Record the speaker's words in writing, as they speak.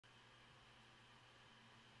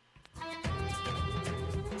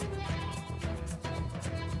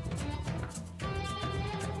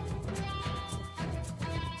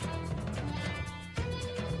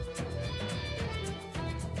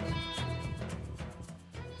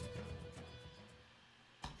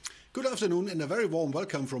Good afternoon and a very warm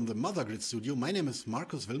welcome from the mothergrid studio. My name is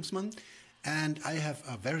Markus Wilmsmann and I have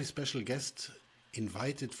a very special guest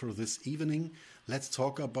invited for this evening. Let's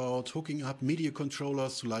talk about hooking up media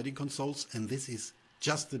controllers to lighting consoles, and this is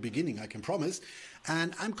just the beginning, I can promise.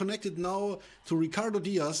 And I'm connected now to Ricardo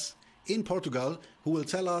Dias in Portugal, who will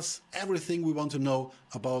tell us everything we want to know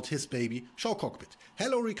about his baby Showcockpit.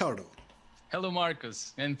 Hello, Ricardo. Hello,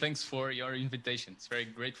 Marcus, and thanks for your invitation. It's very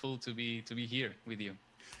grateful to be here with you.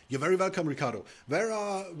 You're very welcome, Ricardo. Where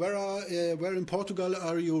in Portugal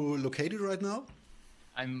are you located right now?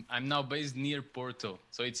 I'm now based near Porto,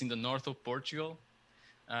 so it's in the north of Portugal,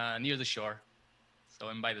 near the shore. So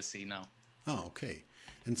I'm by the sea now. Oh, okay.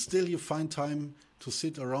 And still you find time to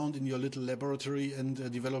sit around in your little laboratory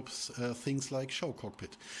and develop things like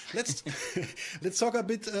Showcockpit. Let's talk a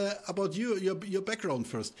bit about your background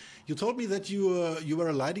first. You told me that you were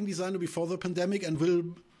a lighting designer before the pandemic and will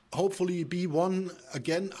hopefully be one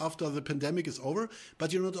again after the pandemic is over.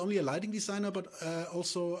 But you're not only a lighting designer, but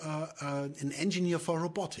also an engineer for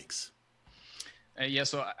robotics. Yeah,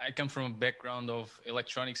 so I come from a background of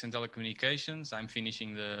electronics and telecommunications. I'm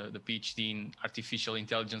finishing the PhD in artificial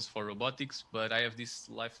intelligence for robotics, but I have this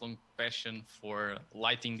lifelong passion for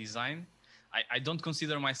lighting design. I don't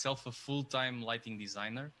consider myself a full-time lighting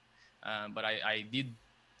designer, but I did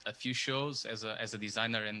a few shows as a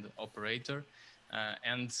designer and operator.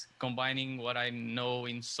 And combining what I know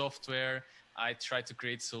in software, I try to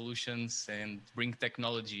create solutions and bring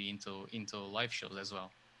technology into live shows as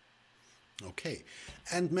well. Okay,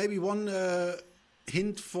 and maybe one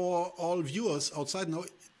hint for all viewers outside now.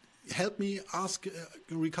 Help me ask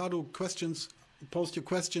Ricardo questions. Post your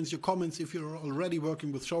questions, your comments. If you're already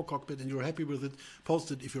working with Showcockpit and you're happy with it,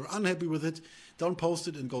 post it. If you're unhappy with it, don't post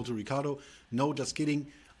it and go to Ricardo. No, just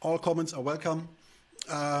kidding. All comments are welcome.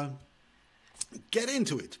 Get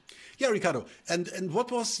into it. Yeah, Ricardo. And what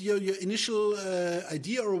was your initial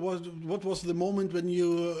idea, or what was the moment when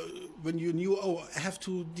you knew, oh, I have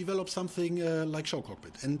to develop something like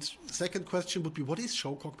Showcockpit? And second question would be, what is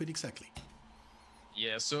Showcockpit exactly?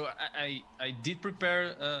 Yeah, so I did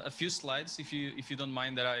prepare a few slides, if you don't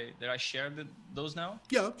mind that I shared those now.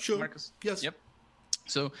 Yeah, sure. Marcus. Yes. Yep.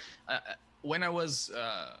 So when I was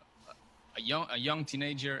a young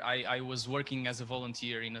teenager, I was working as a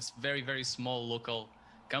volunteer in a very, very small local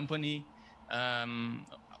company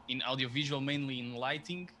in audiovisual, mainly in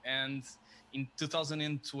lighting. And in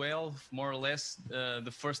 2012, more or less, the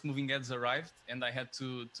first moving ads arrived and I had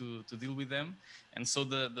to deal with them. And so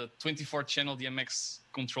the 24 channel DMX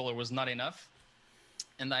controller was not enough.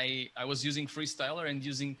 And I was using Freestyler and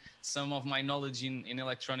using some of my knowledge in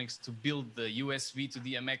electronics to build the USB to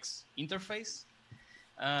DMX interface.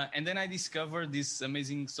 And then I discovered this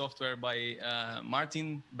amazing software by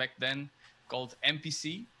Martin back then called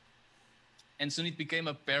MPC. And soon it became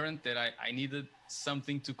apparent that I needed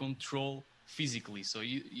something to control physically. So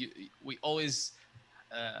we always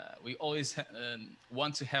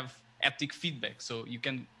want to have haptic feedback. So you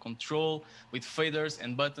can control with faders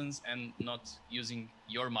and buttons and not using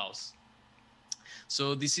your mouse.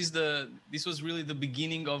 So this was really the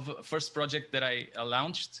beginning of first project that I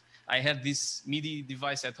launched. I had this MIDI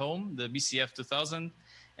device at home, the BCF 2000,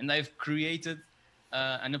 and I've created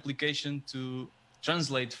an application to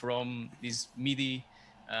translate from these MIDI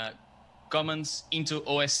commands into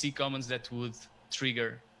OSC commands that would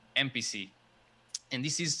trigger MPC. And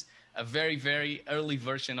this is a very, very early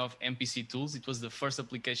version of MPC tools. It was the first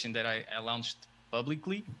application that I launched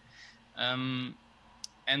publicly. And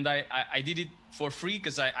I did it for free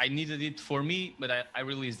because I needed it for me, but I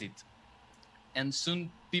released it. And soon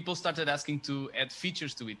people started asking to add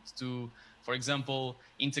features to it, to, for example,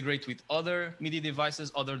 integrate with other MIDI devices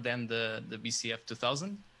other than the BCF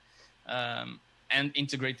 2000, and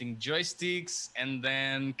integrating joysticks. And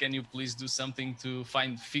then can you please do something to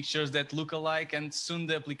find fixtures that look alike? And soon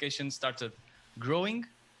the application started growing.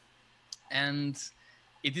 And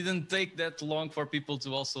it didn't take that long for people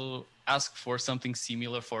to also ask for something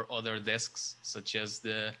similar for other desks, such as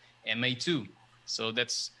the MA2. So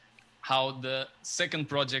that's how the second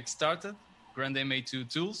project started, Grand MA2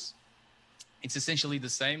 Tools. It's essentially the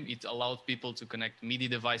same. It allowed people to connect MIDI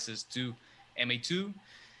devices to MA2.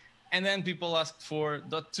 And then people asked for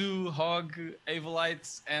 .2, HOG,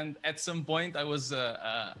 Avolites. And at some point, I was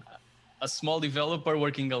a small developer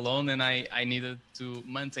working alone, and I needed to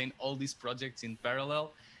maintain all these projects in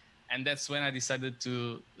parallel. And that's when I decided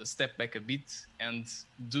to step back a bit and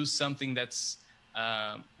do something that's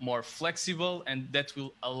more flexible and that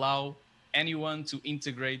will allow anyone to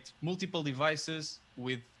integrate multiple devices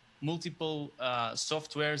with multiple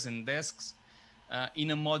softwares and desks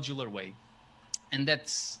in a modular way. And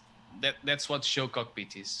that's that's what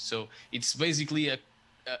Showcockpit is. So it's basically a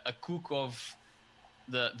cook of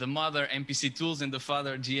the mother MPC tools and the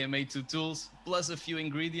father GMA2 tools plus a few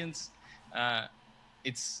ingredients.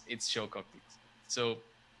 It's Showcockpit. So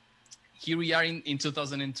here we are in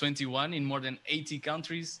 2021 in more than 80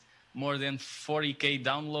 countries, more than 40K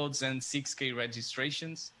downloads and 6K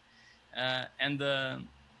registrations. And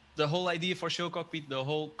the whole idea for Showcockpit, the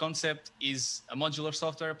whole concept is a modular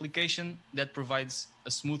software application that provides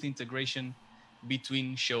a smooth integration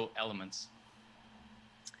between show elements.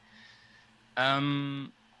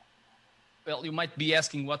 Well, you might be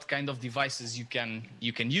asking what kind of devices you can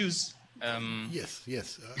use.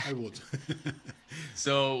 Yes, I would.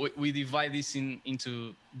 So we divide this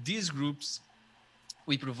into these groups.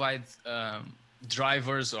 We provide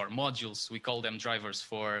drivers or modules. We call them drivers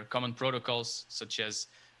for common protocols such as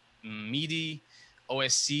MIDI,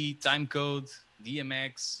 OSC, timecode,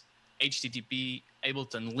 DMX, HTTP,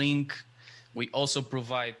 Ableton Link. We also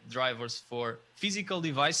provide drivers for physical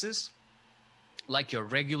devices like your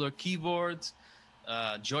regular keyboard,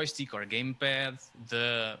 joystick or gamepad,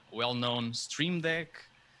 the well-known Streamdeck,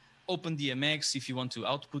 OpenDMX if you want to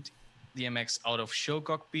output DMX out of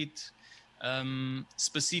Showcockpit,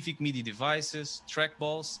 specific MIDI devices,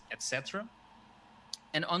 trackballs, etc.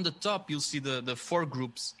 And on the top, you'll see the 4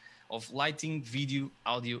 groups of lighting, video,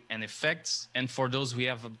 audio, and effects. And for those, we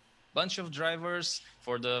have a bunch of drivers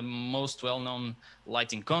for the most well-known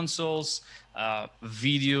lighting consoles,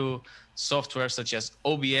 video software such as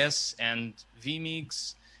OBS and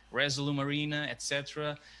vMix, Resolume Arena,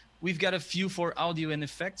 etc. We've got a few for audio and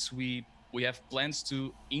effects. We have plans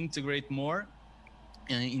to integrate more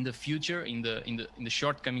in the future, in the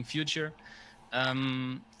short-coming future,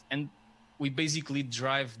 and we basically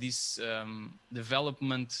drive this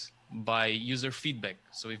development by user feedback.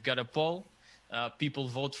 So we've got a poll. People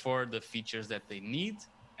vote for the features that they need,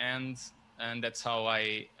 and that's how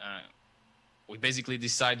we basically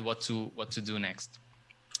decide what to do next.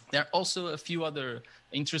 There are also a few other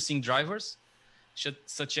interesting drivers,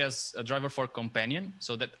 such as a driver for Companion.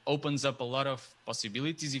 So that opens up a lot of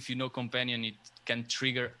possibilities. If you know Companion, it can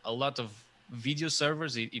trigger a lot of video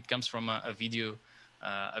servers. It comes from a video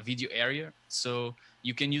area. So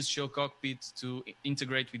you can use Showcockpit to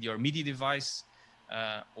integrate with your MIDI-Device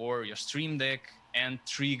or your Streamdeck and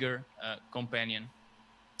trigger Companion.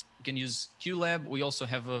 You can use QLab. We also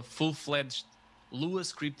have a full-fledged Lua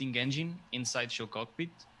scripting engine inside Showcockpit.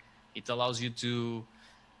 It allows you to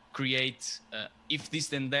create if this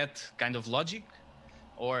then that kind of logic,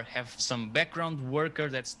 or have some background worker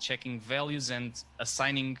that's checking values and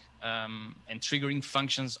assigning and triggering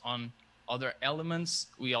functions on other elements.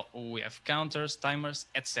 We have counters, timers,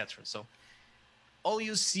 etc. So all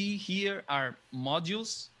you see here are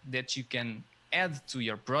modules that you can add to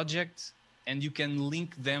your project, and you can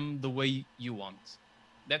link them the way you want.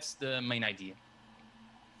 That's the main idea.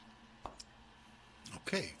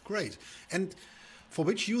 Okay, great. And for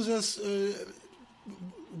which users,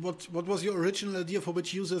 what was your original idea? For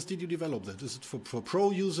which users did you develop that? Is it for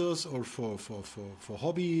pro users or for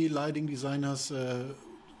hobby lighting designers?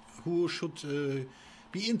 Who should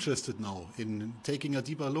be interested now in taking a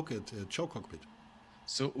deeper look at Showcockpit?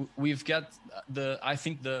 So we've got I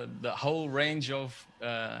think the whole range of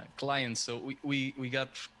clients. So we got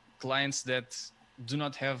clients that do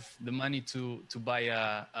not have the money to buy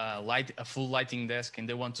a full lighting desk, and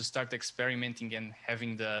they want to start experimenting and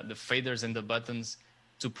having the faders and the buttons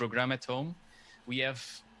to program at home. We have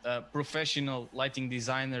professional lighting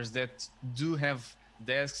designers that do have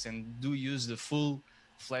desks and do use the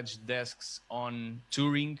full-fledged desks on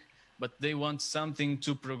touring, but they want something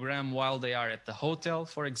to program while they are at the hotel,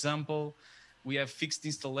 for example. We have fixed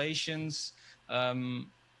installations.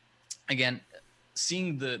 Again,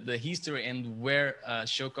 seeing the history and where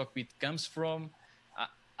Showcockpit comes from,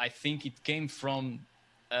 I think it came from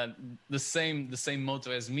the same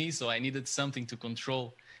motto as me. So I needed something to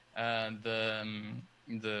control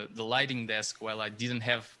the lighting desk while I didn't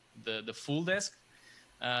have the full desk.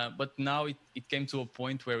 But now it came to a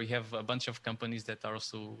point where we have a bunch of companies that are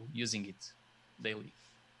also using it daily.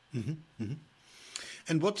 Mm-hmm, mm-hmm.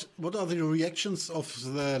 And what are the reactions of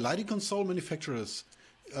the lighting console manufacturers?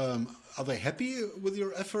 Are they happy with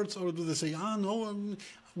your efforts, or do they say, no,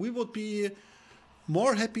 we would be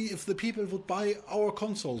more happy if the people would buy our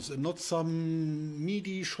consoles and not some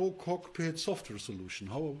MIDI Showcockpit software solution?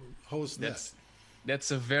 How is that?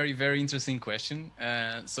 That's a very, very interesting question.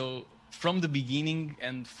 So from the beginning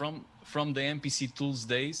and from the MPC Tools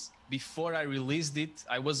days, before I released it,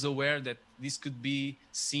 I was aware that this could be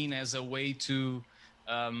seen as a way to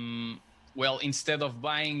well, instead of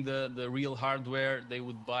buying the real hardware, they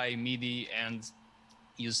would buy MIDI and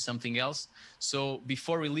use something else. So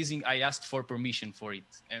before releasing, I asked for permission for it,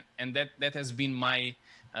 and that has been my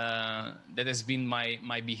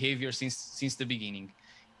my behavior since the beginning.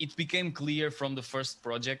 It became clear from the first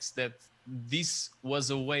projects that this was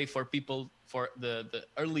a way for people, for the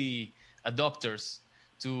early adopters,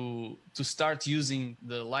 to start using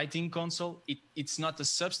the lighting console. It's not a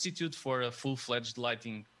substitute for a full-fledged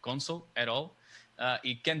lighting console at all.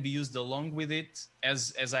 It can be used along with it,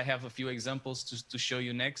 as I have a few examples to show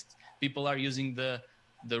you next. People are using the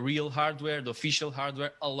real hardware, the official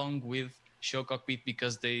hardware, along with Showcockpit,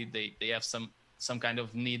 because they have some kind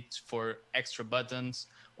of need for extra buttons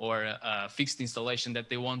or fixed installation that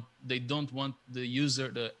they don't want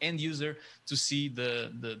the end user to see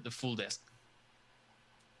the full desk.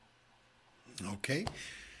 Okay.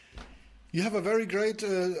 You have a very great,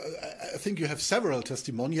 I think you have several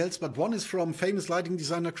testimonials, but one is from famous lighting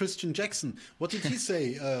designer Christian Jackson. What did he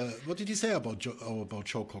say? What did he say about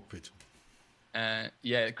Showcockpit?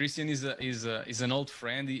 Yeah, Christian is an old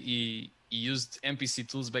friend. He used MPC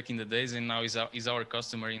tools back in the days, and now is our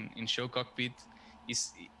customer in Showcockpit.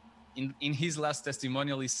 In his last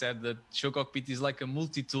testimonial, he said that Showcockpit is like a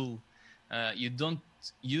multi-tool. You don't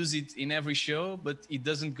use it in every show, but it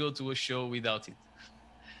doesn't go to a show without it.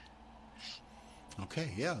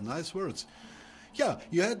 Okay, yeah, nice words. Yeah,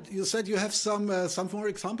 you said you have some more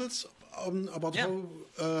examples about how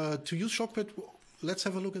to use Showcockpit. Let's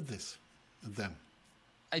have a look at them.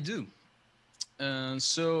 I do.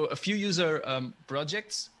 So a few user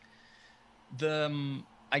projects.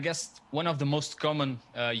 I guess one of the most common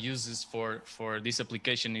uses for this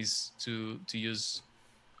application is to use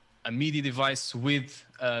a MIDI device with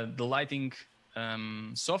the lighting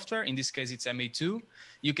software. In this case, it's MA2.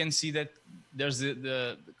 You can see that there's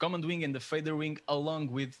the command wing and the fader wing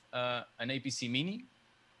along with an APC Mini.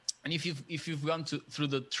 And if you've gone through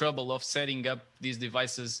the trouble of setting up these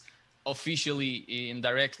devices officially and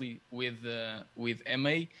directly with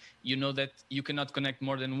MA, you know that you cannot connect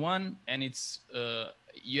more than one, and it's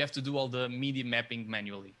you have to do all the MIDI mapping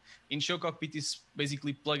manually. In Showcockpit, it's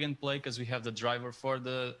basically plug and play because we have the driver for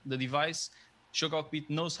the device. Showcockpit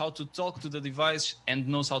knows how to talk to the device and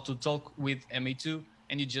knows how to talk with MA2,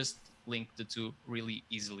 and you just link the two really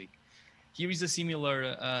easily. Here is a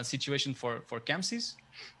similar situation for ChamSys.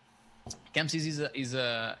 ChamSys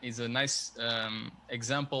is a nice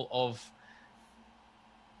example of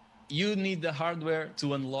you need the hardware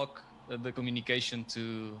to unlock the communication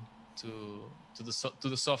to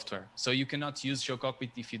the software. So you cannot use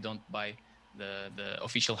Showcockpit if you don't buy the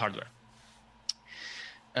official hardware.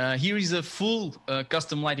 Here is a full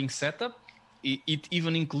custom lighting setup. It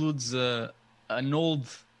even includes an old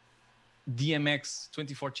DMX,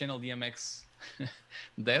 24-channel DMX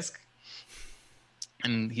desk.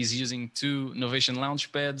 And he's using two Novation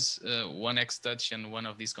launch pads, one X-Touch and one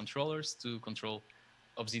of these controllers to control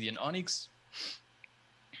Obsidian Onyx.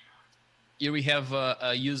 Here we have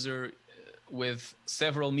a user with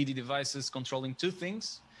several MIDI devices controlling two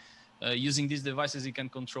things. Using these devices, you can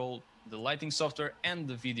control the lighting software and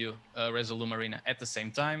the video Resolume Arena at the same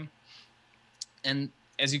time. And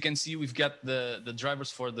as you can see, we've got the drivers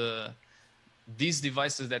for these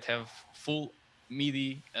devices that have full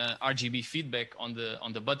MIDI RGB feedback on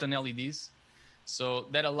the button LEDs. So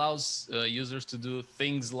that allows users to do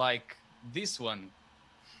things like this one.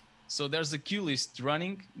 So there's a cue list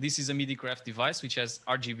running. This is a MIDI Craft device which has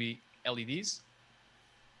RGB LEDs.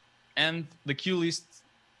 And the cue list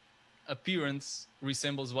appearance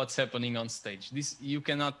resembles what's happening on stage. You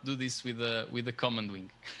cannot do this with a command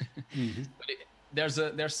wing. Mm-hmm.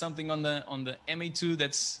 But there's something on the MA2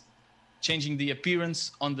 that's changing the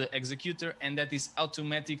appearance on the executor, and that is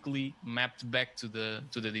automatically mapped back to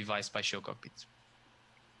the device by Showcockpit.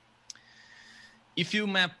 If you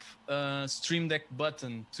map a Streamdeck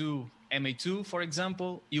button to MA2, for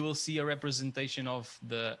example, you will see a representation of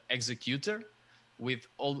the executor with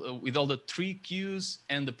all the three cues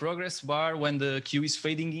and the progress bar when the cue is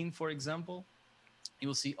fading in, for example. You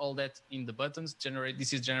will see all that in the buttons.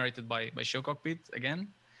 This is generated by Showcockpit again.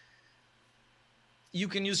 You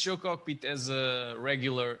can use Showcockpit as a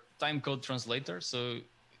regular timecode translator. So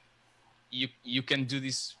you can do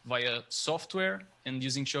this via software, and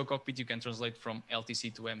using Showcockpit, you can translate from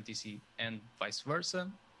LTC to MTC and vice versa.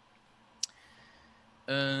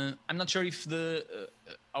 I'm not sure if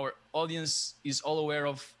our audience is all aware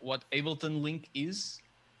of what Ableton Link is.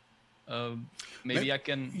 Maybe I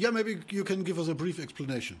can... Yeah, maybe you can give us a brief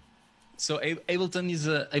explanation. So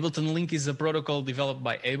Ableton Link is a protocol developed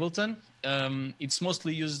by Ableton. It's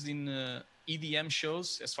mostly used in EDM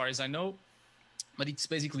shows, as far as I know, but it's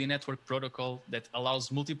basically a network protocol that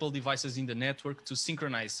allows multiple devices in the network to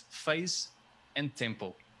synchronize phase and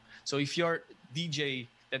tempo. So if your DJ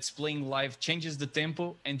that's playing live changes the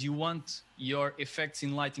tempo and you want your effects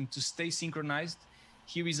in lighting to stay synchronized,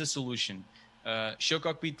 here is a solution.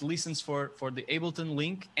 Showcockpit listens for the Ableton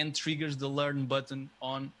link and triggers the learn button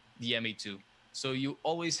on the MA2. So you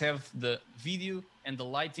always have the video and the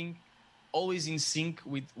lighting always in sync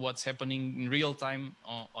with what's happening in real time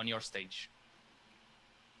on your stage.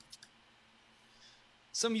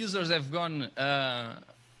 Some users have gone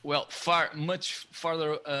much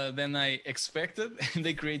farther than I expected.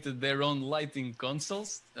 They created their own lighting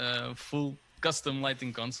consoles, full custom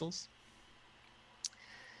lighting consoles.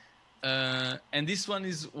 And this one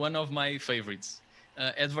is one of my favorites.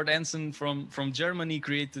 Edward Hansen from Germany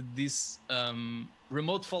created this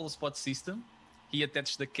remote follow spot system. He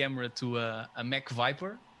attached the camera to a Mac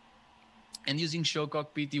Viper, and using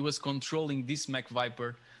Showcockpit, he was controlling this Mac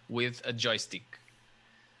Viper with a joystick.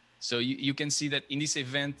 So you can see that in this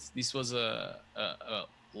event, this was a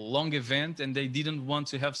long event, and they didn't want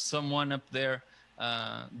to have someone up there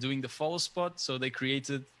doing the follow spot. So they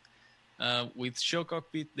created, with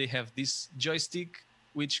Showcockpit, they have this joystick,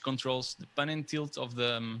 which controls the pan and tilt of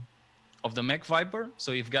the Mac Viper.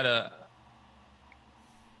 So you've got a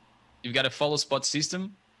follow spot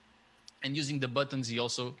system, and using the buttons, he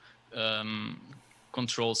also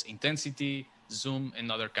controls intensity, zoom,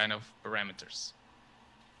 and other kind of parameters.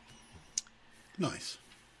 Nice.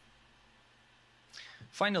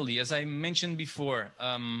 Finally, as I mentioned before,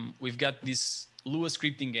 we've got this Lua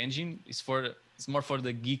scripting engine. It's more for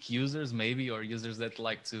the geek users, maybe, or users that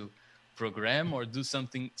like to program or do some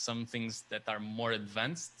things that are more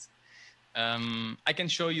advanced. I can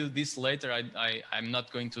show you this later. I'm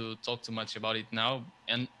not going to talk too much about it now,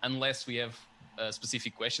 and unless we have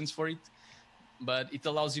specific questions for it. But it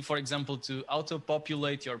allows you, for example, to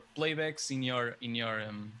auto-populate your playbacks in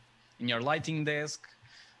your lighting desk.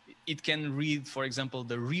 It can read, for example,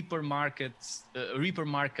 the Reaper markers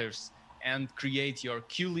and create your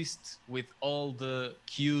cue list with all the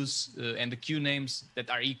cues and the cue names that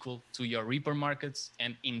are equal to your Reaper markets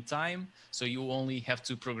and in time, so you only have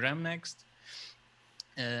to program next.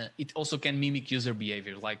 It also can mimic user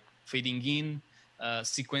behavior, like fading in,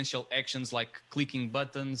 sequential actions like clicking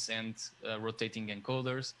buttons and rotating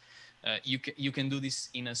encoders. You can do this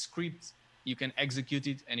in a script. You can execute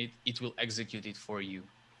it, and it will execute it for you.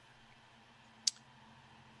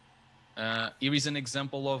 Here is an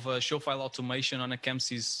example of a show file automation on a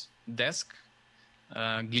ChamSys desk.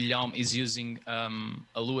 Guillaume is using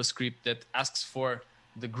a Lua script that asks for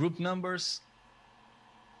the group numbers.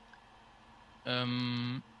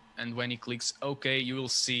 And when he clicks OK, you will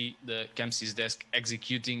see the ChamSys desk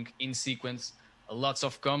executing in sequence lots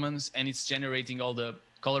of commands, and it's generating all the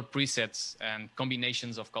color presets and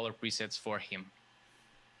combinations of color presets for him.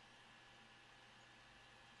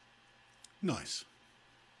 Nice.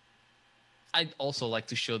 I'd also like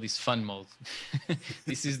to show this fun mode.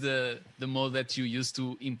 This is the mode that you use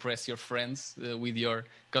to impress your friends with your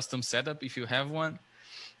custom setup. If you have one,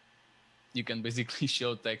 you can basically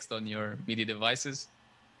show text on your MIDI devices.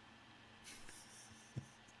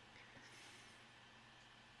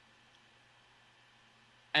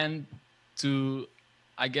 And to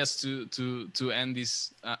end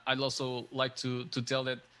this, I'd also like to tell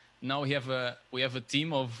that now we have a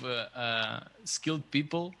team of skilled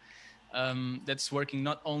people that's working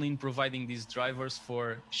not only in providing these drivers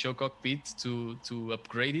for Showcockpit to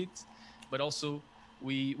upgrade it, but also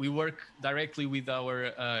we work directly with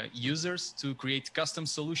our users to create custom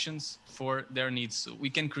solutions for their needs. So we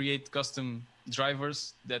can create custom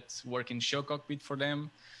drivers that work in Showcockpit for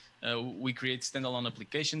them. We create standalone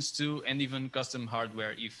applications too, and even custom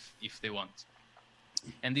hardware if they want.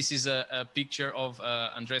 And this is a picture of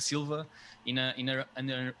Andre Silva in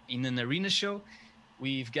an arena show.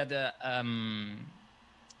 We've got a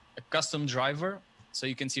custom driver, so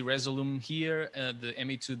you can see Resolume here, the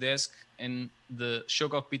MA2 desk, and the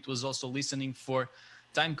Showcockpit was also listening for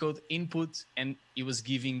timecode input, and it was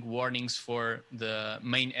giving warnings for the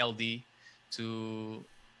main LD to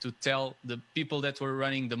tell the people that were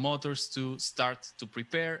running the motors to start to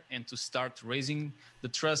prepare and to start raising the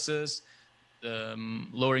trusses,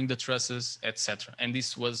 lowering the trusses, etc. And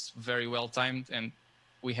this was very well timed, and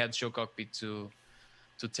we had Showcockpit to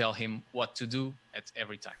tell him what to do at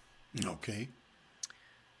every time. Okay.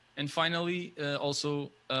 And finally,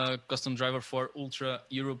 also a custom driver for Ultra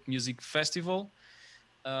Europe Music Festival.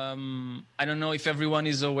 I don't know if everyone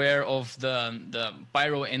is aware of the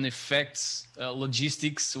pyro and effects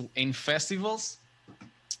logistics in festivals,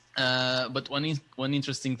 but one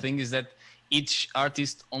interesting thing is that each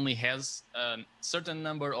artist only has a certain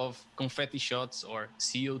number of confetti shots or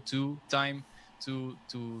CO2 time to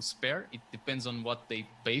spare. It depends on what they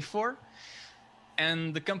pay for.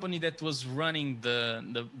 And the company that was running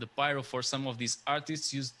the pyro for some of these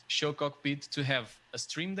artists used Showcockpit to have a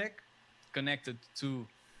stream deck connected to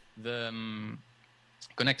the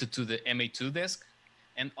MA2 desk,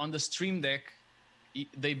 and on the stream deck,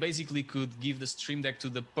 they basically could give the stream deck to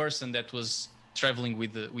the person that was traveling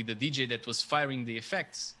with the DJ that was firing the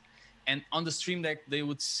effects, and on the stream deck they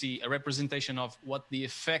would see a representation of what the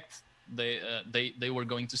effect they were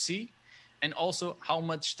going to see, and also how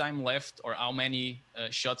much time left or how many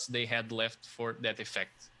shots they had left for that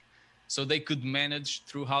effect. So they could manage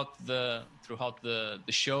throughout the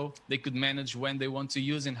show. They could manage when they want to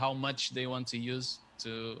use and how much they want to use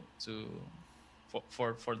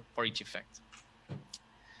for each effect.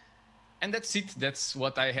 And that's it. That's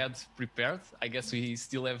what I had prepared. I guess we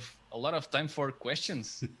still have a lot of time for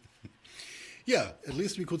questions. Yeah, at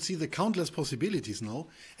least we could see the countless possibilities now.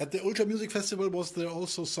 At the Ultra Music Festival, was there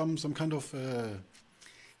also some kind of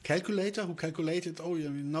calculator who calculated, oh,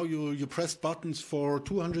 now you pressed buttons for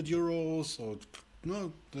 200 euros, or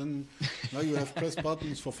no, then now you have pressed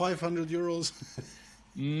buttons for 500 euros?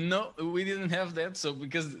 No, we didn't have that. So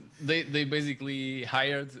because they basically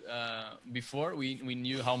hired before, we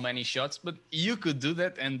knew how many shots, but you could do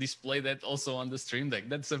that and display that also on the stream deck.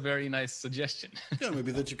 That's a very nice suggestion. Yeah,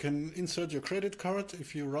 maybe that you can insert your credit card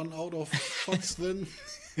if you run out of shots then.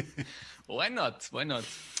 Why not? Why not?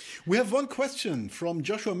 We have one question from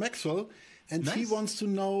Joshua Maxwell, and nice. He wants to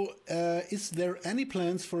know, is there any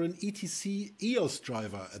plans for an ETC EOS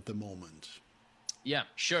driver at the moment? Yeah,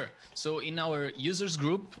 sure. So in our users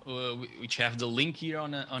group, which have the link here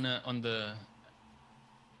on the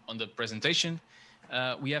presentation,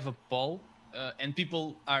 we have a poll, and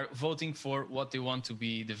people are voting for what they want to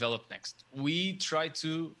be developed next. We try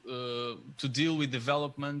to deal with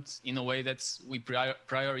development in a way that we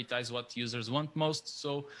prioritize what users want most.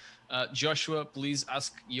 So Joshua, please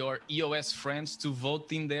ask your EOS friends to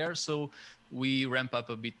vote in there, so we ramp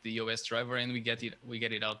up a bit the EOS driver and we get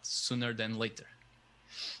it out sooner than later.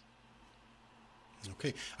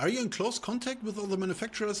 Okay. Are you in close contact with other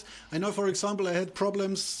manufacturers? I know, for example, I had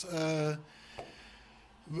problems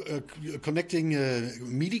connecting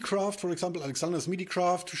MIDI-Craft, for example, Alexander's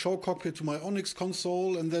MIDI-Craft to Showcockpit to my Onyx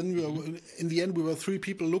console. And then in the end, we were 3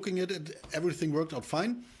 people looking at it. Everything worked out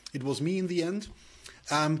fine. It was me in the end.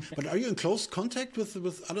 But are you in close contact with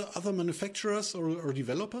other manufacturers or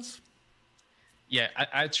developers? Yeah,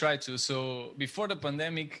 I try to. So before the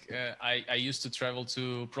pandemic, I used to travel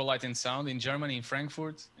to Pro Light and Sound in Germany, in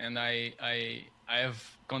Frankfurt, and I have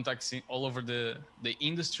contacts all over the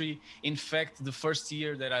industry. In fact, the first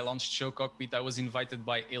year that I launched Showcockpit, I was invited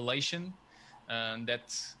by Elation,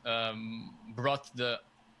 that brought the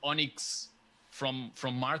Onyx from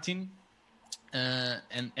Martin,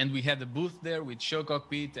 and we had a booth there with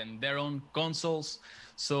Showcockpit and their own consoles.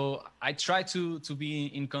 So I try to be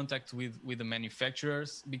in contact with the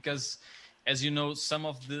manufacturers, because, as you know, some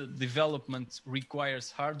of the development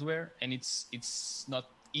requires hardware, and it's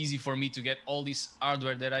not easy for me to get all this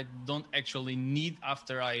hardware that I don't actually need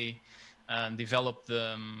after I develop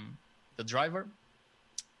the driver.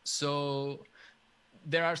 So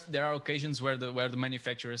there are occasions where the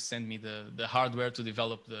manufacturers send me the hardware to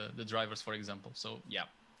develop the drivers, for example. So yeah.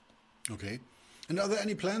 Okay. And are there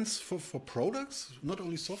any plans for products, not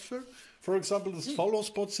only software? For example, this follow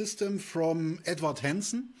spot system from Edward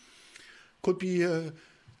Hansen could be a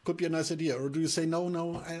nice idea. Or do you say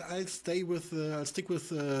no? I'll stick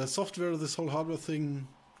with software. This whole hardware thing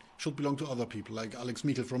should belong to other people, like Alex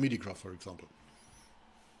Mietel from MIDI-Craft, for example.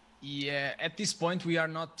 Yeah, at this point we are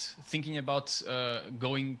not thinking about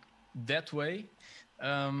going that way.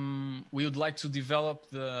 We would like to develop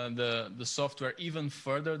the software even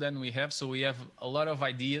further than we have. So we have a lot of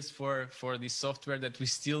ideas for this software that we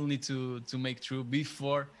still need to make through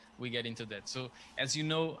before we get into that. So as you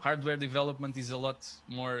know, hardware development is a lot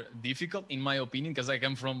more difficult, in my opinion, because I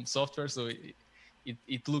come from software. So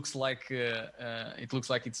it looks like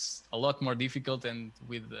it's a lot more difficult, and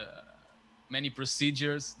with many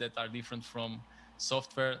procedures that are different from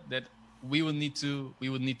software that we would need to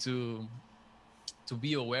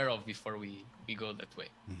be aware of before we go that way.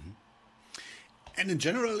 Mm-hmm. And in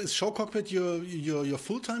general, is Showcockpit your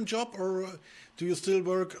full-time job, or do you still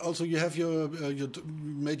work? Also, you have you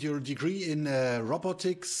made your degree in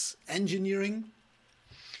robotics engineering,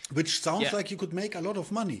 which sounds like you could make a lot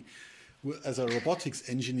of money as a robotics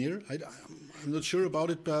engineer. I'm not sure about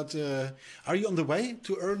it, but are you on the way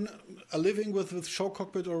to earn a living with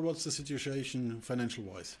Showcockpit, or what's the situation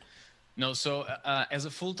financial-wise? No, so as a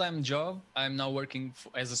full-time job, I'm now working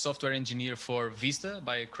as a software engineer for Vista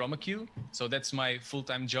by ChromaQ. So that's my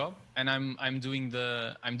full-time job, and I'm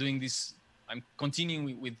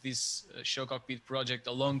continuing with this Showcockpit project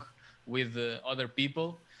along with other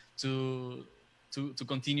people to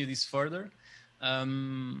continue this further.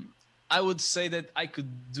 I would say that I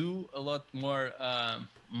could do a lot more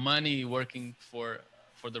money working for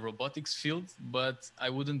the robotics field, but I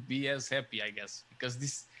wouldn't be as happy, I guess, because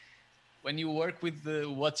this. When you work with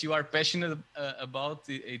what you are passionate about,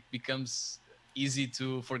 it becomes easy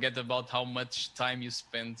to forget about how much time you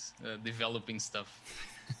spend developing stuff.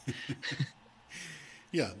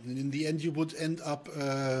 Yeah, and in the end, you would end up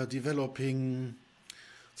developing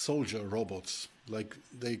soldier robots, like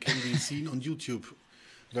they can be seen on YouTube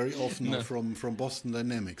very often now from Boston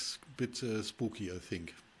Dynamics. Bit spooky, I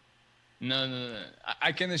think. No.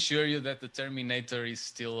 I can assure you that the Terminator is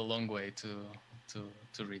still a long way to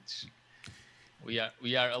reach. We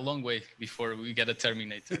are a long way before we get a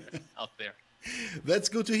Terminator out there. That's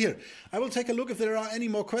good to hear. I will take a look if there are any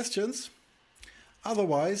more questions.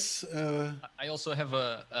 Otherwise, I also have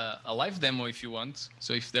a live demo if you want.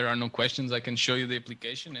 So if there are no questions, I can show you the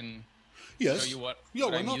application and show you what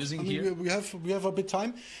I'm using here. We have a bit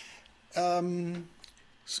time. Go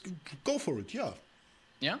for it. Yeah.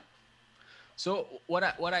 Yeah. So what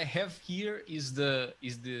I have here is the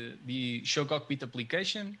Showcockpit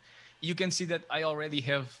application. You can see that I already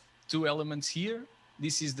have two elements here.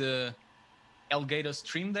 This is the Elgato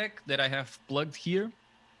Streamdeck that I have plugged here.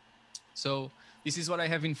 So this is what I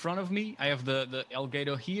have in front of me. I have the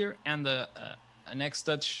Elgato here and an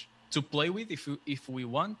X-Touch to play with if we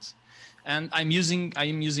want. And I am using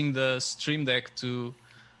the Streamdeck to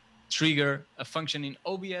trigger a function in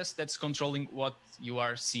OBS that's controlling what you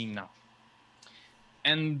are seeing now.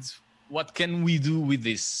 And what can we do with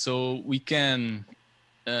this? So we can,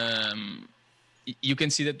 you can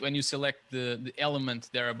see that when you select the element,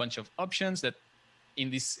 there are a bunch of options that in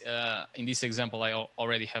this example, I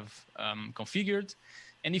already have configured.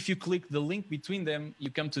 And if you click the link between them,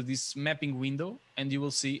 you come to this mapping window and you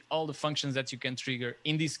will see all the functions that you can trigger,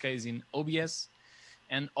 in this case in OBS,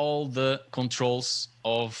 and all the controls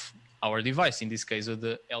of our device, in this case of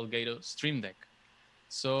the Elgato Streamdeck.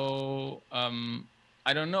 So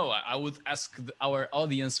I don't know. I would ask our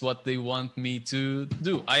audience what they want me to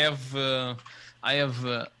do. I have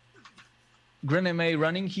GrandMA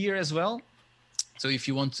running here as well. So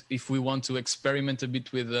if we want to experiment a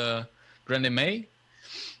bit with GrandMA.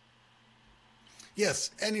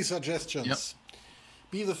 Yes. Any suggestions? Yep.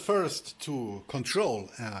 Be the first to control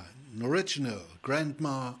an original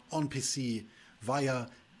Grandma on PC via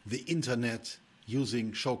the internet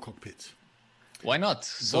using Showcockpit. Why not?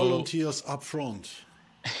 So, volunteers up front.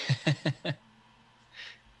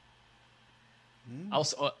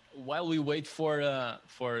 Also, while we wait for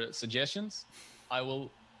suggestions, I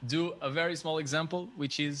will do a very small example,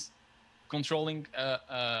 which is controlling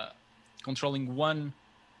one,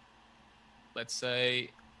 let's say,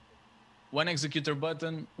 one executor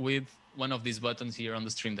button with one of these buttons here on the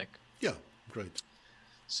Stream Deck. Yeah, great.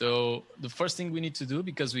 So the first thing we need to do,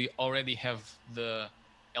 because we already have the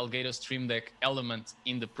Elgato Stream Deck element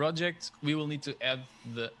in the project, we will need to add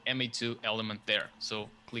the MA2 element there. So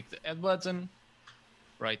click the add button,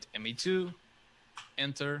 write MA2,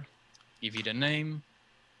 enter, give it a name.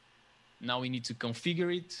 Now we need to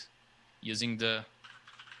configure it using the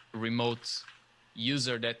remote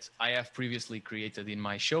user that I have previously created in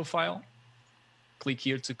my show file. Click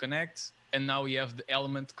here to connect, and now we have the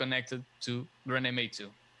element connected to GrandMA2.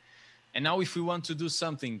 And now if we want to do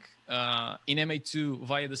something in MA2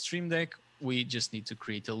 via the Stream Deck, we just need to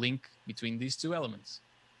create a link between these two elements.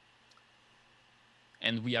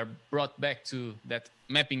 And we are brought back to that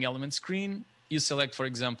mapping element screen. You select, for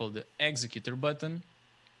example, the executor button.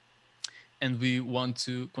 And we want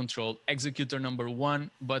to control executor number 1,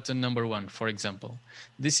 button number 1, for example.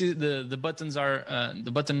 This is the buttons are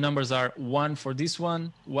the button numbers are 1 for this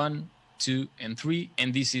one, 1, 2, and 3,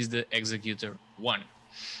 and this is the executor 1.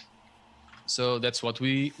 So that's what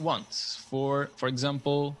we want for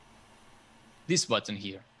example, this button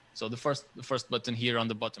here. So the first button here on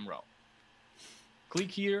the bottom row. Click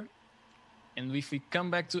here, and if we come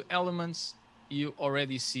back to elements, you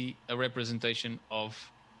already see a representation of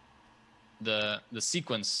the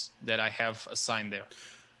sequence that I have assigned there.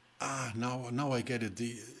 Ah, now I get it.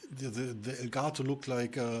 The Elgato looked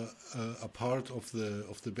like a part of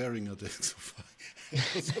the Behringer desk. I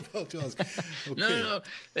was about to ask. Okay. No,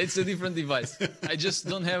 it's a different device. I just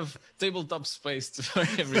don't have tabletop space for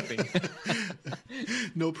everything.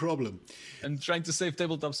 No problem. I'm trying to save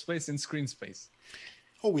tabletop space and screen space.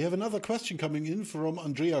 Oh, we have another question coming in from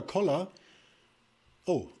Andrea Koller.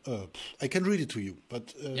 Oh, I can read it to you,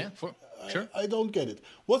 but yeah, sure. I don't get it.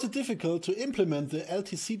 Was it difficult to implement the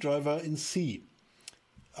LTC driver in C?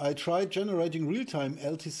 I tried generating real-time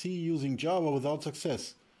LTC using Java without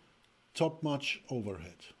success. Top much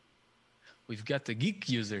overhead. We've got a geek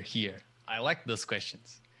user here. I like those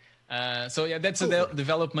questions. So yeah, that's a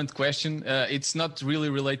development question. It's not really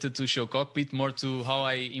related to Showcockpit, more to how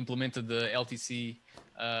I implemented the LTC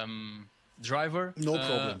driver. No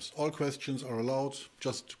problems. All questions are allowed.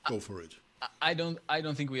 Just go for it. I don't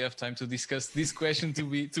think we have time to discuss this question, to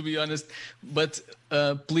be honest. But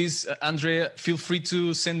please, Andrea, feel free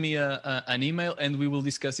to send me an email, and we will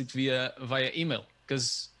discuss it via email,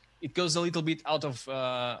 because it goes a little bit out of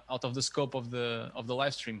the scope of the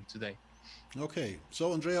live stream today. Okay,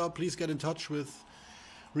 so Andrea, please get in touch with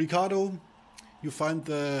Ricardo. You find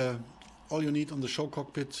all you need on the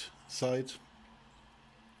Showcockpit site.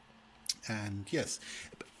 And yes,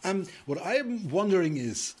 what I'm wondering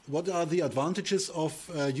is, what are the advantages of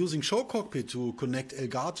using Showcockpit to connect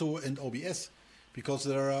Elgato and OBS? Because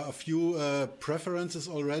there are a few preferences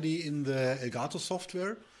already in the Elgato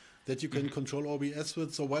software that you can control OBS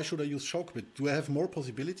with. So why should I use Showcockpit? Do I have more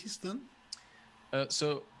possibilities then?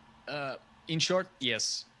 In short,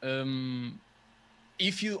 yes.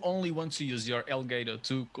 If you only want to use your Elgato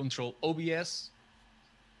to control OBS,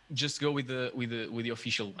 just go with the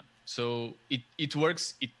official one. So it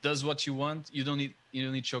works. It does what you want. You don't need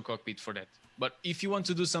Showcockpit for that. But if you want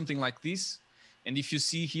to do something like this, and if you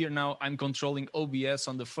see here now, I'm controlling OBS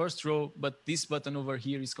on the first row, but this button over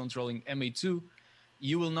here is controlling MA2,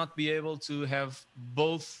 you will not be able to have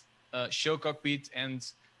both Showcockpit and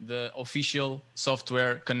the official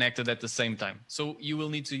software connected at the same time. So you will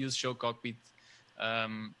need to use Showcockpit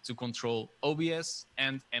to control OBS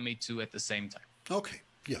and MA2 at the same time. Okay,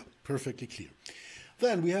 yeah, perfectly clear.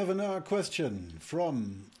 Then we have another question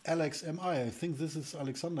from Alex MI. I think this is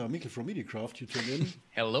Alexander Mikkel from MIDIcraft. You tuned in.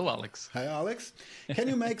 Hello, Alex. Hi, Alex. Can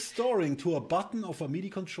you make storing to a button of a MIDI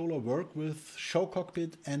controller work with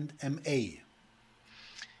Showcockpit and MA?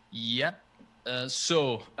 Yeah.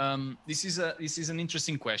 This is an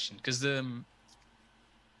interesting question, because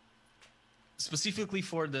specifically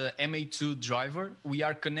for the MA2 driver, we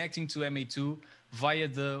are connecting to MA2 via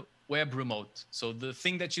the web remote. So the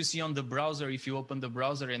thing that you see on the browser, if you open the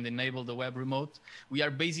browser and enable the web remote, we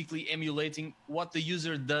are basically emulating what the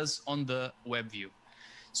user does on the web view.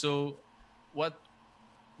 But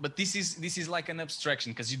this is like an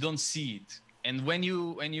abstraction, because you don't see it. And when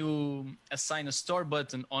you assign a store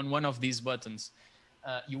button on one of these buttons,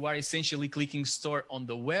 you are essentially clicking store on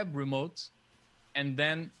the web remote, and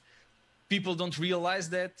then people don't realize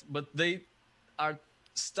that, but they are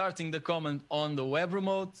starting the command on the web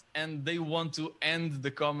remote, and they want to end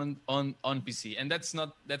the command on PC, and that's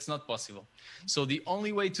not possible. So the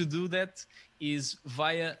only way to do that is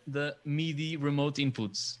via the MIDI remote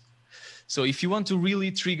inputs. So if you want to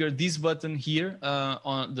really trigger this button here,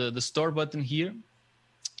 on the store button here,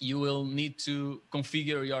 you will need to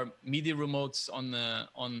configure your MIDI remotes on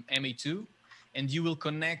MA2, and you will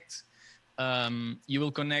connect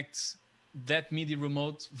that MIDI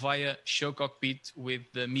remote via Showcockpit with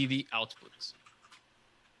the MIDI output.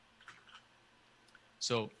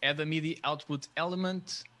 So add a MIDI output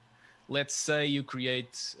element. Let's say you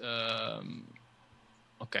create.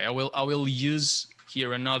 Okay, I will use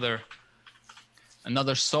here another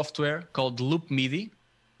software called Loop MIDI.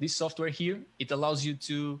 This software here, it allows you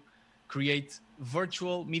to create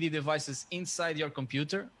virtual MIDI devices inside your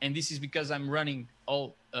computer. And this is because I'm running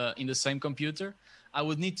all in the same computer. I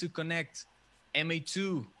would need to connect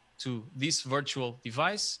MA2 to this virtual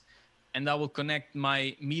device, and I will connect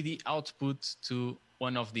my MIDI output to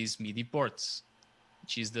one of these MIDI ports,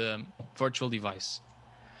 which is the virtual device.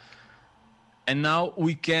 And now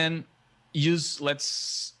we can use,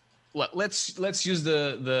 let's use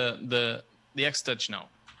the X-Touch now.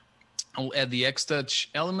 I'll add the X-Touch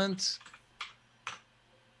element.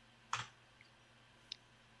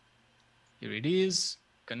 Here it is.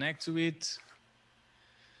 Connect to it.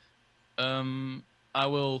 I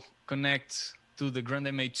will connect to the Grand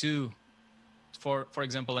MA2 for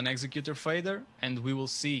example, an executor fader, and we will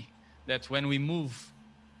see that when we move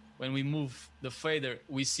the fader,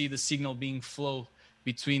 we see the signal being flowed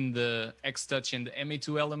between the X-Touch and the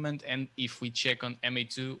MA2 element. And if we check on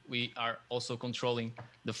MA2, we are also controlling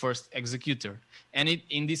the first executor. And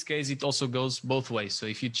in this case, it also goes both ways. So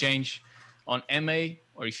if you change on MA,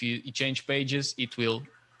 or if you change pages, it will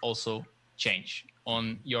also change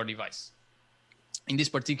on your device. In this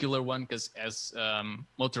particular one, because as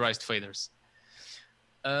motorized faders.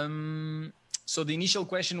 So the initial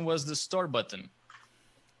question was the store button.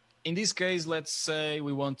 in this case, let's say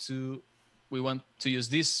we want to use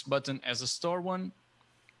this button as a store one.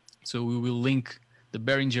 So we will link the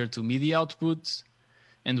Behringer to MIDI output,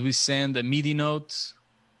 and we send a MIDI note.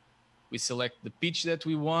 We select the pitch that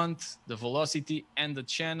we want, the velocity, and the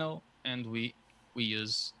channel, and we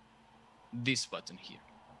use this button here.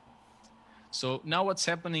 So now what's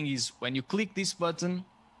happening is when you click this button,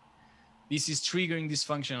 this is triggering this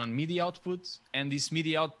function on MIDI output, and this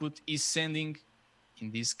MIDI output is sending,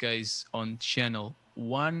 in this case, on channel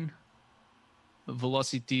 1,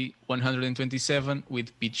 velocity 127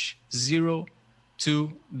 with pitch 0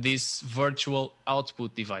 to this virtual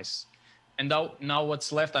output device. And now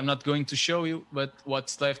what's left, I'm not going to show you, but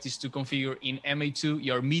what's left is to configure in MA2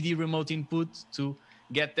 your MIDI remote input to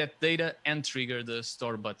get that data and trigger the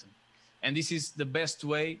store button. And this is the best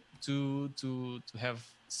way to have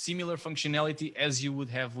similar functionality as you would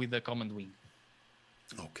have with the command wing.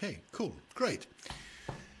 Okay, cool, great.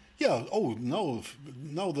 Yeah, oh, now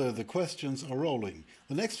the questions are rolling.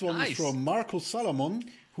 The next one is from Markus Salomon,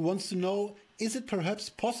 who wants to know, is it perhaps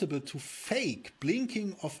possible to fake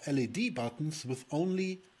blinking of LED buttons with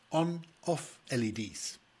only on-off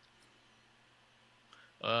LEDs?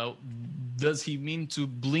 Does he mean to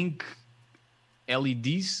blink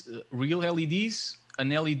LEDs, real LEDs, an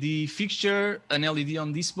LED fixture, an LED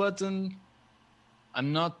on this button?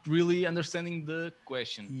 I'm not really understanding the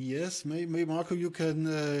question. Yes, maybe Marco, you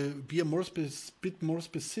can be a bit more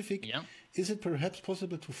specific. Yeah. Is it perhaps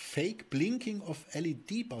possible to fake blinking of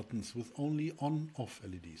LED buttons with only on-off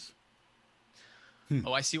LEDs?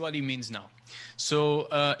 Oh, I see what he means now. So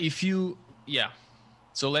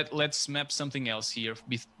so let's map something else here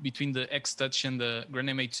between the X-Touch and the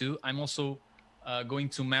GrandMA2. I'm also going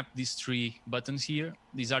to map these 3 buttons here.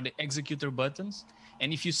 These are the executor buttons.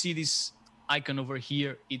 And if you see this icon over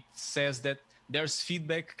here, it says that there's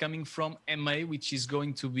feedback coming from MA, which is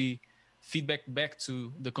going to be feedback back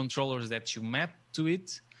to the controllers that you map to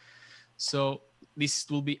it. So this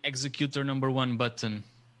will be executor number 1 button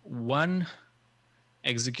 1,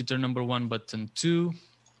 executor number 1 button 2,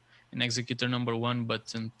 and executor number 1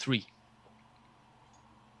 button 3.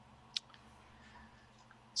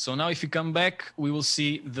 So now if you come back, we will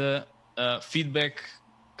see the feedback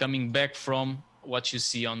coming back from what you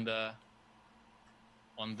see on the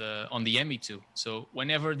ME2. So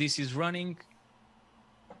whenever this is running,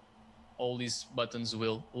 all these buttons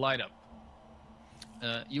will light up.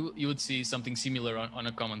 You would see something similar on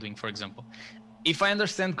a command wing, for example. If I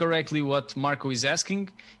understand correctly, what Marco is asking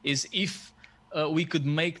is if we could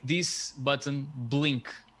make this button blink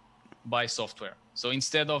by software. So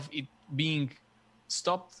instead of it being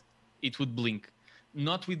stopped, it would blink.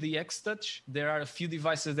 Not with the X-Touch. There are a few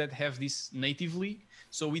devices that have this natively.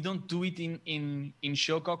 So we don't do it in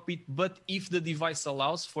Showcockpit, but if the device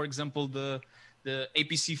allows, for example, the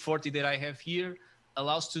APC40 that I have here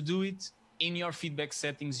allows to do it, in your feedback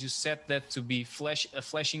settings, you set that to be a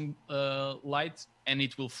flashing light, and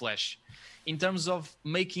it will flash. In terms of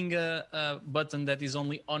making a button that is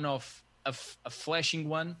only on-off, a flashing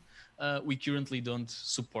one, we currently don't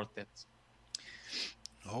support that.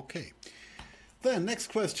 Okay. Then next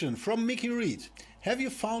question from Mickey Reed. Have you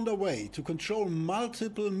found a way to control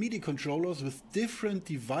multiple MIDI controllers with different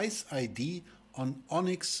device ID on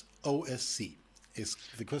Onyx OSC? Is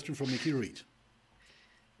the question from Mickey Reed.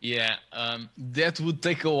 Yeah, that would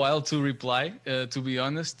take a while to reply, to be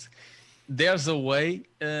honest. There's a way,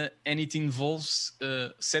 and it involves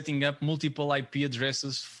setting up multiple IP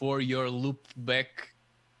addresses for your loopback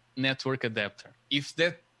network adapter. If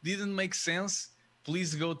that didn't make sense,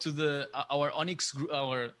 please go to our Onyx group,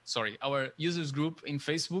 our users group in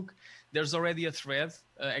Facebook. There's already a thread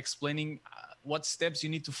explaining what steps you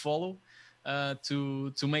need to follow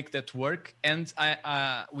to make that work. And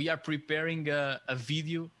we are preparing a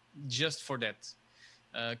video just for that,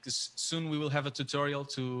 because soon we will have a tutorial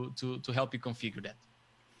to help you configure that.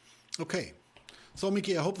 Okay. So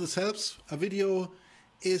Mickey, I hope this helps. A video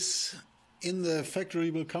is in the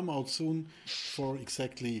factory, will come out soon for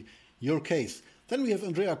exactly your case. Then we have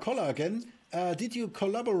Andrea Koller again. Did you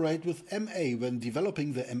collaborate with MA when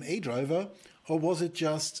developing the MA driver, or was it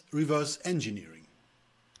just reverse engineering?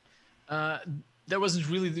 There wasn't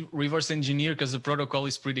really the reverse engineer because the protocol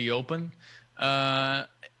is pretty open.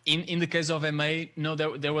 In the case of MA, no,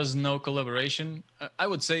 there was no collaboration. I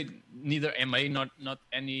would say neither MA, not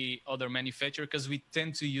any other manufacturer, because we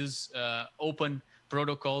tend to use open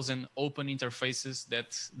protocols and open interfaces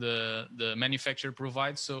that the manufacturer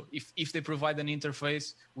provides. So if they provide an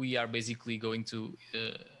interface, we are basically going to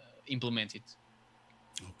implement it.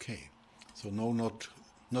 Okay, so no, not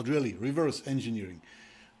really reverse engineering.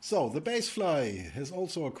 So, the Bassfly has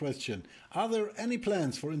also a question. Are there any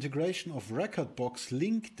plans for integration of Rekordbox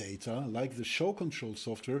link data like the show control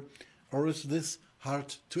software, or is this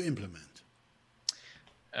hard to implement?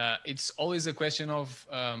 It's always a question of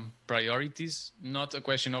priorities, not a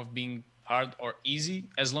question of being hard or easy.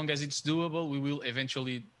 As long as it's doable, we will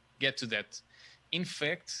eventually get to that. In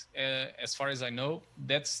fact, as far as I know,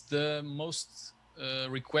 that's the most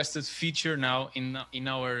requested feature now in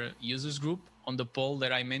our users group on the poll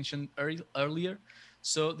that I mentioned earlier.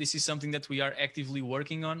 So this is something that we are actively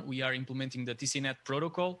working on. We are implementing the TCNet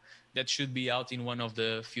protocol that should be out in one of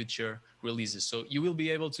the future releases. So you will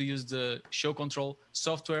be able to use the show control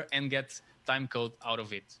software and get timecode out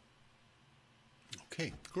of it.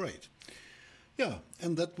 Okay, great. Yeah,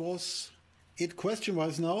 and that was it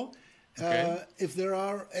question-wise now. Okay. If there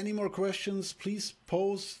are any more questions, please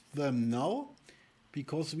pose them now,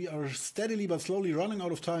 because we are steadily but slowly running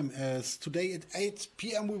out of time, as today at 8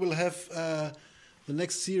 p.m. we will have the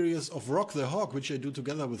next series of Rock the Hawk, which I do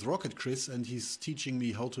together with Rocket Chris, and he's teaching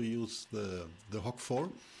me how to use the Hawk 4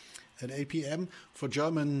 at 8 p.m. for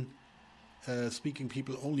German speaking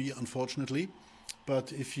people only, unfortunately.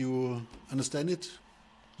 But if you understand it,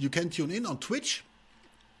 you can tune in on Twitch.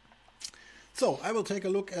 So I will take a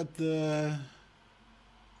look at the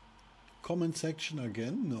comment section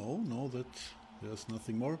again. No, that there's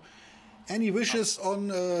nothing more. Any wishes on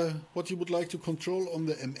what you would like to control on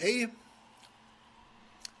the MA?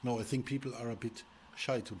 No, I think people are a bit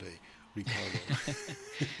shy today, Ricardo.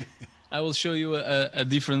 I will show you a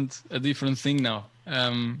different thing now.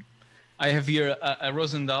 I have here a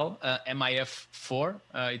Rosendahl MIF4.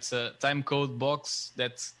 It's a timecode box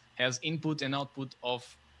that has input and output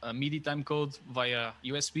of MIDI timecode via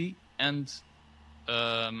USB and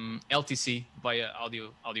LTC via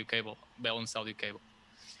audio cable, balanced audio cable.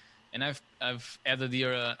 And I've added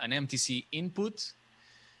here an MTC input.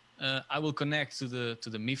 I will connect to the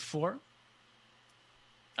MIF4.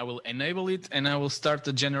 I will enable it, and I will start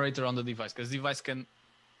the generator on the device, because the device can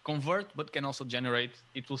convert but can also generate.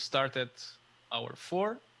 It will start at hour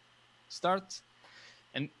 4 start,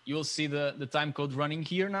 and you'll see the time code running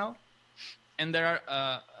here now. And there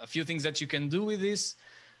are a few things that you can do with this.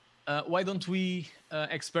 Why don't we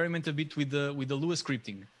experiment a bit with the Lua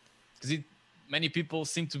scripting? Because many people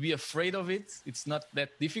seem to be afraid of it. It's not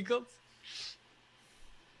that difficult.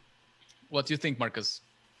 What do you think, Markus?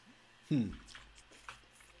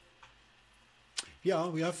 Yeah,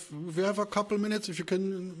 we have a couple minutes. If you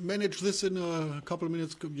can manage this in a couple of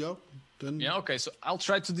minutes, yeah, then. Yeah, okay. So I'll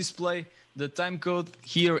try to display the time code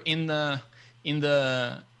here in the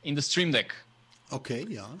Streamdeck. Okay,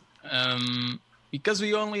 yeah. Because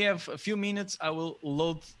we only have a few minutes, I will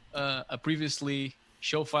load a previously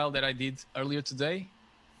show file that I did earlier today.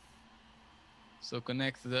 So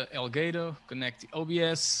connect the Elgato, connect the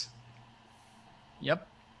OBS. Yep.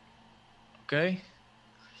 Okay.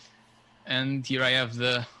 And here I have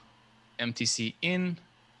the MTC in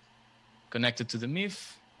connected to the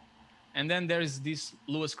MIF. And then there is this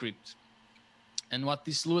Lua script. And what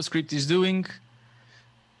this Lua script is doing,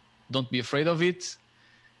 don't be afraid of it.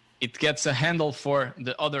 It gets a handle for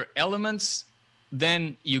the other elements.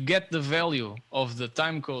 Then you get the value of the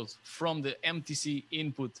timecode from the MTC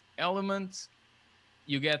input element.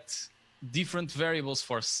 You get different variables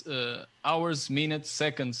for hours, minutes,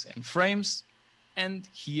 seconds, and frames. And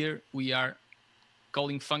here we are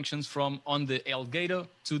calling functions from on the Elgato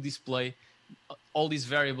to display all these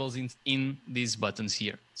variables in these buttons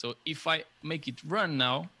here. So if I make it run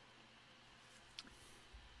now,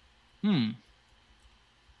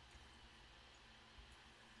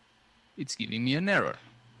 it's giving me an error.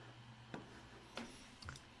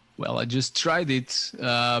 Well, I just tried it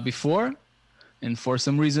before, and for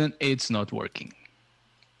some reason it's not working.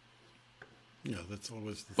 Yeah, that's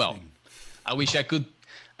always the thing. I wish I could.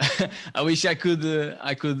 I wish I could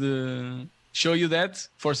show you that.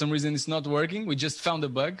 For some reason, it's not working. We just found a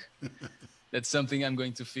bug. That's something I'm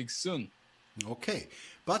going to fix soon. Okay,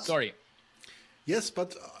 but sorry. Yes,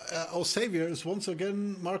 but our savior is once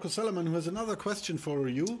again Markus Wilmsmann, who has another question for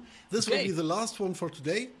you. This will be the last one for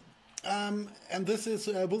today, and this is: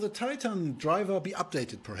 will the Titan driver be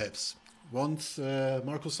updated, perhaps? Once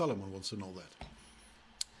Markus Wilmsmann wants to know that.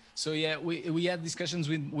 So yeah, we had discussions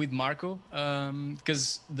with Marco,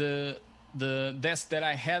 because the desk that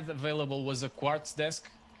I had available was a quartz desk,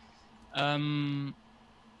 and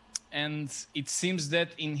it seems that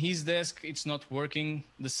in his desk it's not working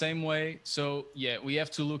the same way. So yeah, we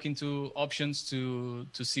have to look into options to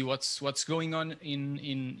see what's going on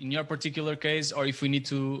in your particular case, or if we need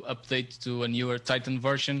to update to a newer Titan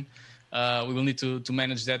version. We will need to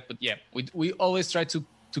manage that. But yeah, we always try to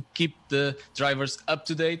to keep the drivers up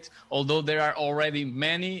to date, although there are already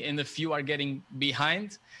many and a few are getting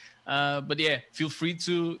behind. But yeah, feel free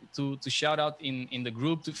to shout out in the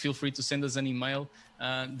group. Feel free to send us an email.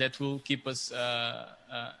 That will keep us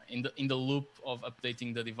in the loop of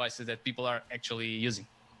updating the devices that people are actually using.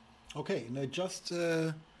 Okay, and I just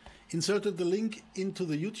inserted the link into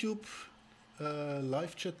the YouTube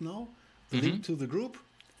live chat now. The link to the group.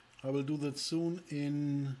 I will do that soon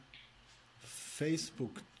in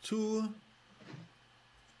Facebook too.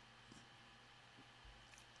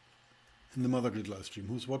 In the mothergrid live stream.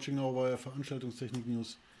 Who's watching now via Veranstaltungstechnik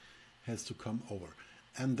News has to come over.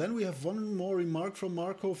 And then we have one more remark from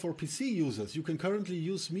Marco for PC users. You can currently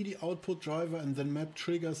use MIDI output driver and then map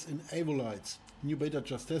triggers in Avolites. New beta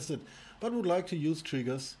just tested, but would like to use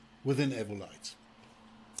triggers within Avolites.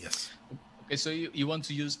 Yes. Okay, so you want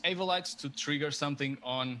to use Avolites to trigger something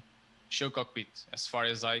on Showcockpit, as far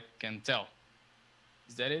as I can tell.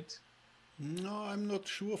 Is that it? No, I'm not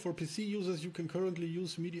sure. For PC users, you can currently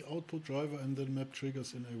use MIDI output driver and then map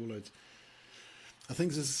triggers in Avolites. I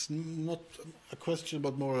think this is not a question,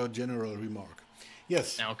 but more a general remark.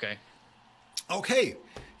 Yes. Okay. Okay.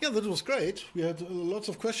 Yeah, that was great. We had lots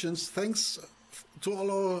of questions. Thanks to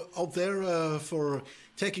all out there for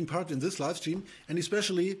taking part in this live stream. And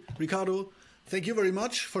especially, Ricardo, thank you very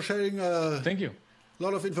much for sharing thank you. a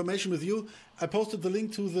lot of information with you. I posted the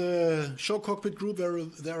link to the Showcockpit group where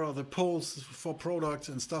there are the polls for products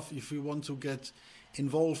and stuff if you want to get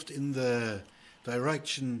involved in the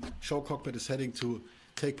direction Showcockpit is heading to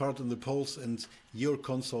take part in the polls, and your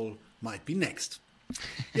console might be next.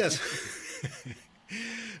 Yes.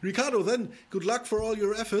 Ricardo, then good luck for all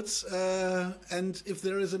your efforts. And if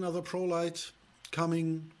there is another ProLight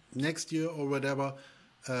coming next year or whatever,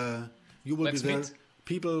 you will be there. Meet.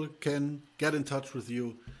 People can get in touch with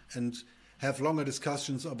you and have longer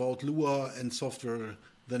discussions about Lua and software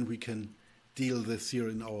than we can deal this here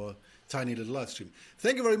in our tiny little live stream.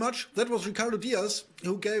 Thank you very much. That was Ricardo Dias,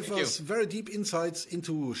 who gave us very deep insights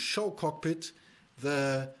into Showcockpit,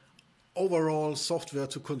 the overall software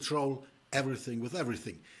to control everything with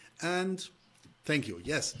everything. And thank you.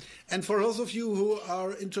 Yes. And for those of you who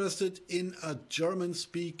are interested in a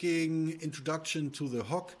German-speaking introduction to the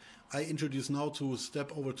Hawk, I introduce now to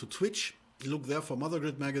step over to Twitch. Look there for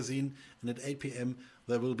Mothergrid magazine, and at 8 p.m.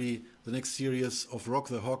 there will be the next series of Rock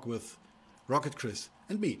the Hawk with Rocket Chris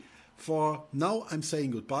and me. For now, I'm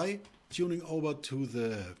saying goodbye, tuning over to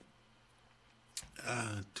the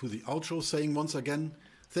outro, saying once again,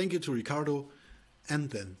 thank you to Ricardo, and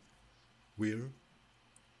then we're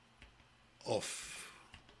off.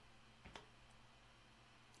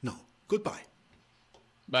 No, goodbye.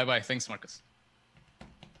 Bye-bye. Thanks, Markus.